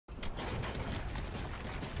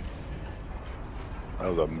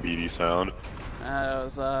That was a meaty sound.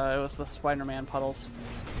 It was the Spider-Man puddles.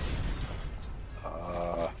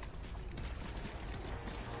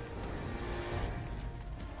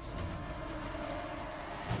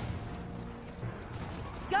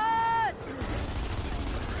 God!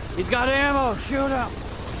 He's got ammo! Shoot him!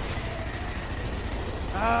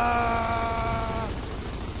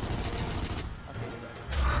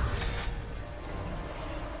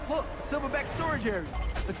 Look, Silverback storage area.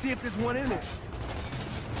 Let's see if there's one in it.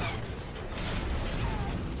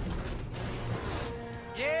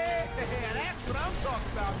 Yeah, that's what I'm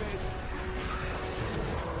talking about, baby.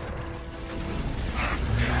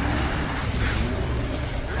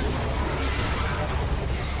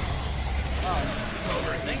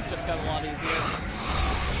 Oh, things just got a lot easier.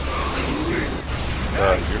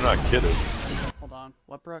 You're not kidding. Hold on.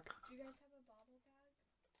 What, Brooke? Do you guys have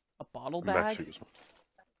a bottle bag? A bottle bag?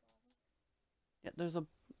 Yeah, there's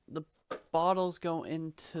the bottles go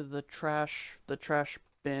into the trash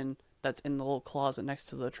bin that's in the little closet next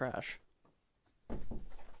to the trash. Bro,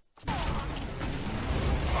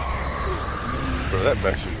 that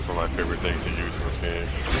message is one of my favorite things to use in this game.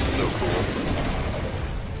 It's so cool.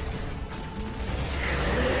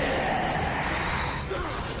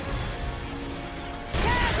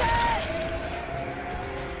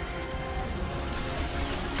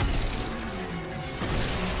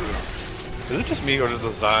 Is it just me or does the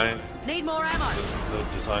design? Need more ammo. The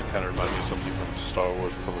design kind of reminds me of something from Star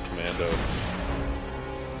Wars Republic Commando.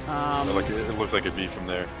 Like it looks like it'd be from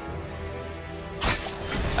there.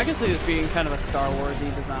 I can see this being kind of a Star Wars-y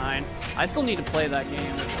design. I still need to play that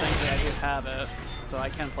game, which thankfully I do have it, so I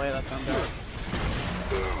can play that someday.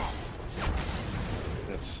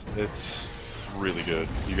 It's really good.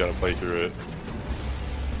 You gotta play through it.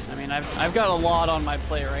 I mean, I've got a lot on my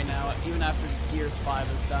plate right now. Even after Gears 5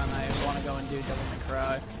 is done, I want to go and do Devil May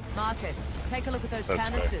Cry. Marcus, take a look at those That's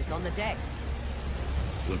canisters on the deck.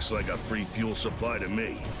 Looks like a free fuel supply to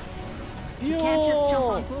me. You can't just jump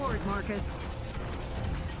on board, Marcus.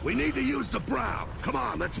 We need to use the brow. Come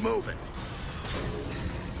on, let's move it.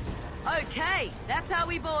 Okay, that's how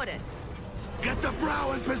we board it. Get the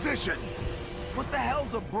brow in position. What the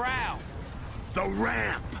hell's a brow? The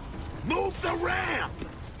ramp. Move the ramp.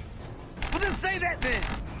 Well, then say that then.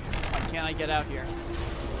 Why can't I get out here?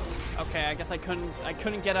 Okay, I guess I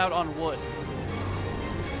couldn't get out on wood.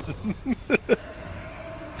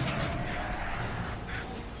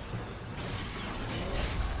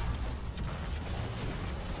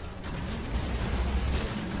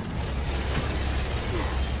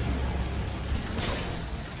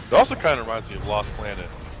 It also kind of reminds me of Lost Planet.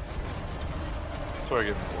 That's where I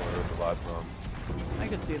get more of the vibe from. I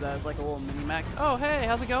could see that as like a little mini-mac. Oh, hey,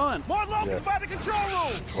 how's it going? More locals by the control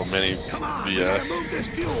room. Or many Come on, we gotta BS. move this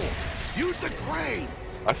fuel. Use the crane.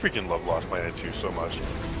 I freaking love Lost Planet 2 so much.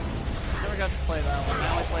 Never got to play that one.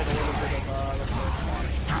 I only played a little bit of the first one.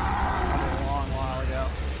 A long while ago.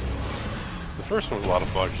 The first one was a lot of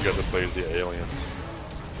fun. You got to play as the aliens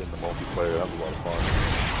in the multiplayer. That was a lot of fun.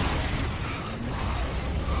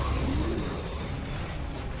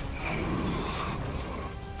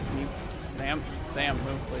 Sam,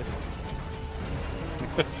 move, please.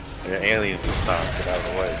 The aliens this time. Get out of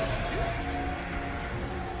the way.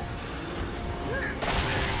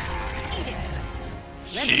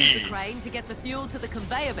 Let's use the crane to get the fuel to the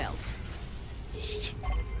conveyor belt.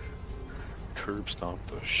 Curb stomped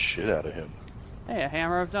the shit out of him. Hey, a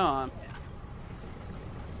Hammer of Dawn.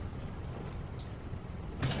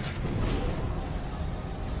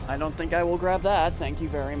 I don't think I will grab that, thank you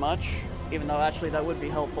very much. Even though actually that would be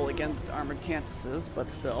helpful against armored Cantuses, but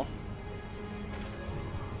still.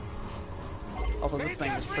 Also, this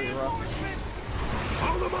thing is pretty rough.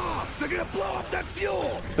 Hold them off. They're gonna blow up that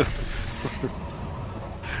fuel.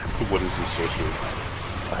 What is this sorcery?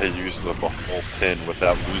 I use the ball pin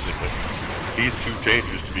without losing it. He's too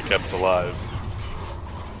dangerous to be kept alive.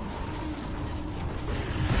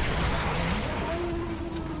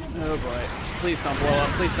 Oh boy. Please don't blow up,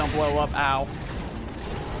 please don't blow up, ow.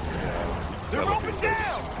 They're roping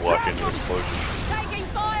down. Walk into explosion. Taking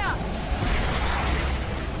fire.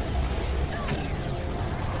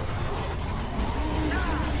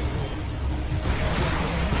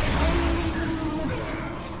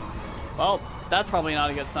 Well, that's probably not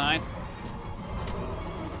a good sign.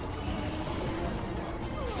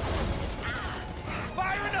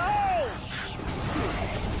 Fire in the hole.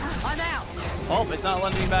 I'm out. Oh, it's not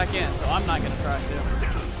letting me back in, so I'm not gonna try to.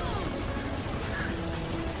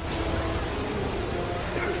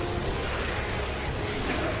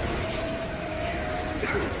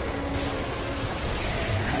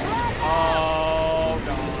 Oh,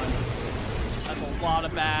 God. That's a lot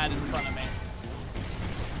of bad in front of me.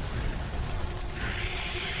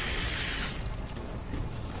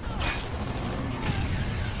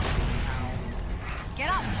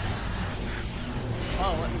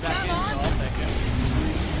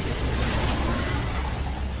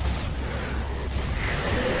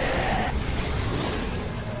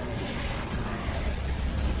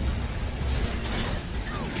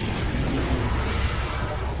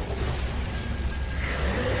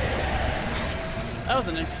 That was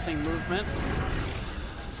an interesting movement.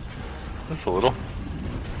 Just a little.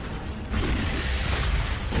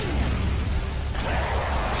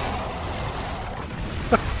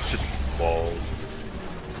 Just balls.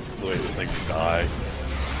 The way those things die.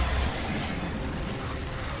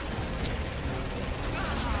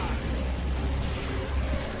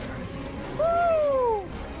 Woo!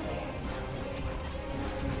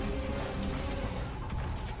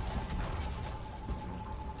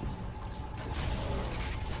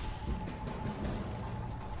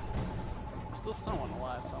 There's still someone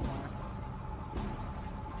alive somewhere.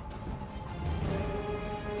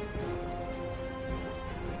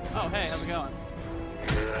 Oh, hey, how's it going?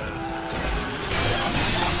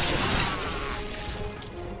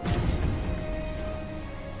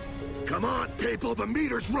 Come on, people, the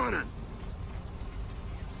meter's running.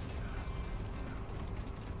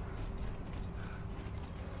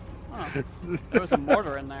 Oh, there was a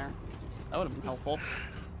mortar in there. That would have been helpful.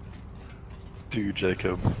 Dude,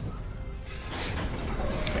 Jacob.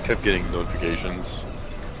 I kept getting notifications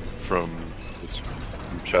from this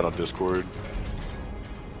chat on Discord.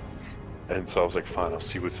 And so I was like, fine, I'll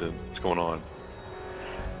see what's going on.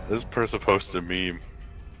 This person posted a meme.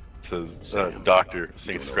 It says, doctor,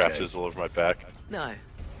 seeing scratches all over my back. No,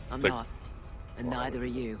 I'm Like- not. And neither are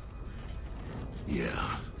you.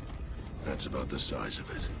 Yeah, that's about the size of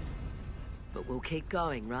it. But we'll keep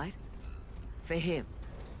going, right? For him.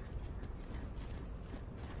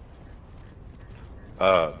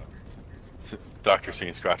 Doctor,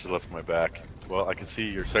 seeing scratches left on my back. Well, I can see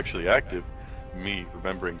you're sexually active. Me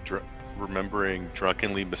remembering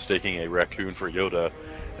drunkenly mistaking a raccoon for Yoda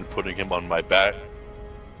and putting him on my back,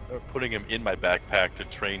 putting him in my backpack to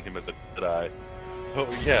train him as a Jedi. Oh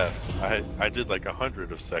yeah, I did like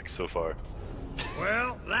 100 of sex so far.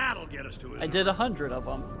 Well, that'll get us to his... I did 100 of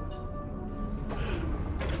them.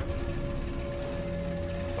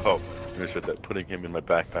 Oh, I said that, putting him in my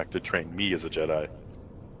backpack to train me as a Jedi.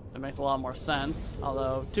 That makes a lot more sense.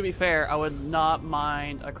 Although, to be fair, I would not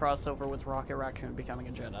mind a crossover with Rocket Raccoon becoming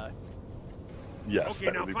a Jedi. Yes, Okay,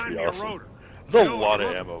 that now would be find pretty me a awesome. rotor. There's You a know lot what of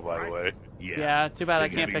you're ammo, looking by for, the way. right? Yeah, too bad I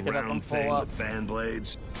Big, can't heavy, pick it up round and thing pull up. with fan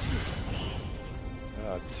blades.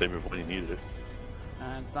 Save it when you needed it.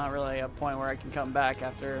 And it's not really a point where I can come back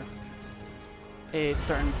after a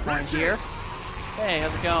certain point here. Hey,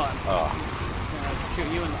 how's it going? Gonna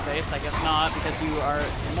shoot you in the face? I guess not, because you are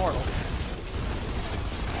immortal.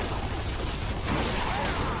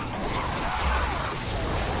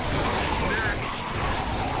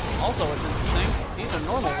 Also, what's interesting, these are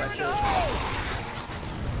normal wretches.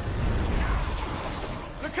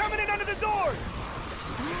 They're coming in under the doors!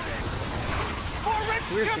 More We're wretches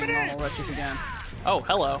seeing coming in! normal wretches again. Oh,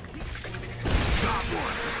 hello. Got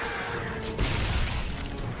one.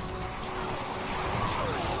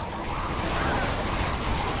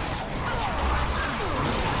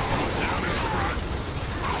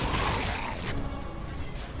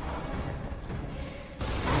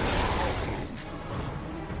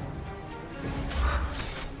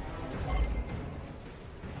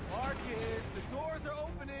 Marcus, the doors are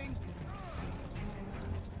opening!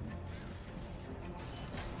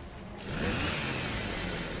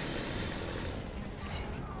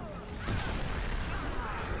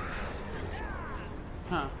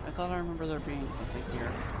 Huh, I thought I remember there being something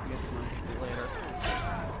here. I guess we'll do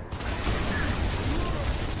later.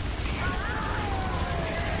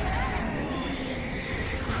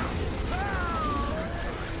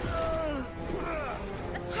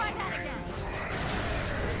 Let's try that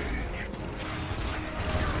again.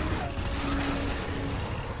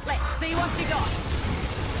 Let's see what you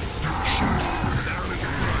got.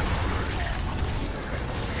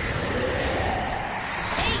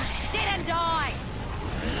 Eat shit and die.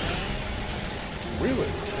 Really?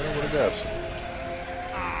 Yeah, what a guess.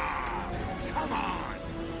 Come on.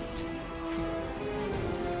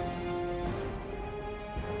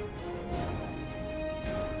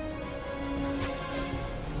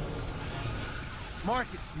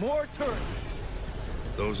 Marcus, more turrets!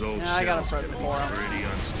 Those old Yeah, I got a cells present can be for 'em. pretty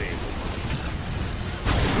unstable.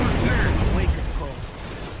 Who's next? Wake up call.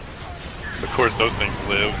 Of course, those things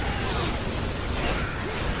live.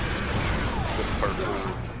 This part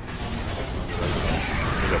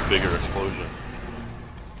like a bigger explosion.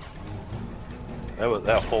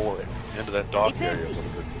 That whole end of that dock area would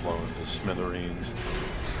have been blown to smithereens.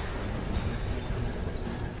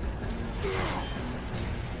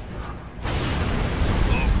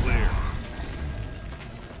 All clear.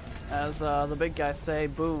 As the big guys say,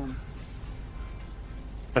 boom.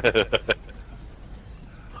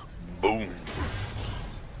 Boom.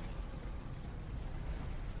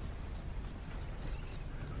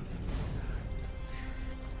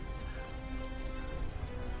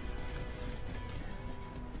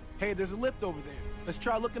 Hey, there's a lift over there. Let's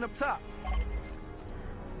try looking up top.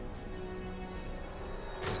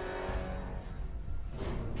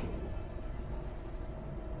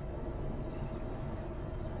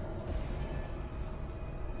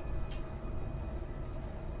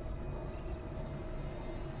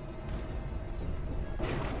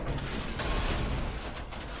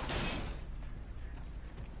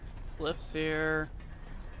 Lifts here.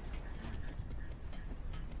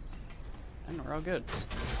 And we're all good.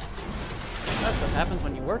 That's what happens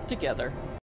when you work together.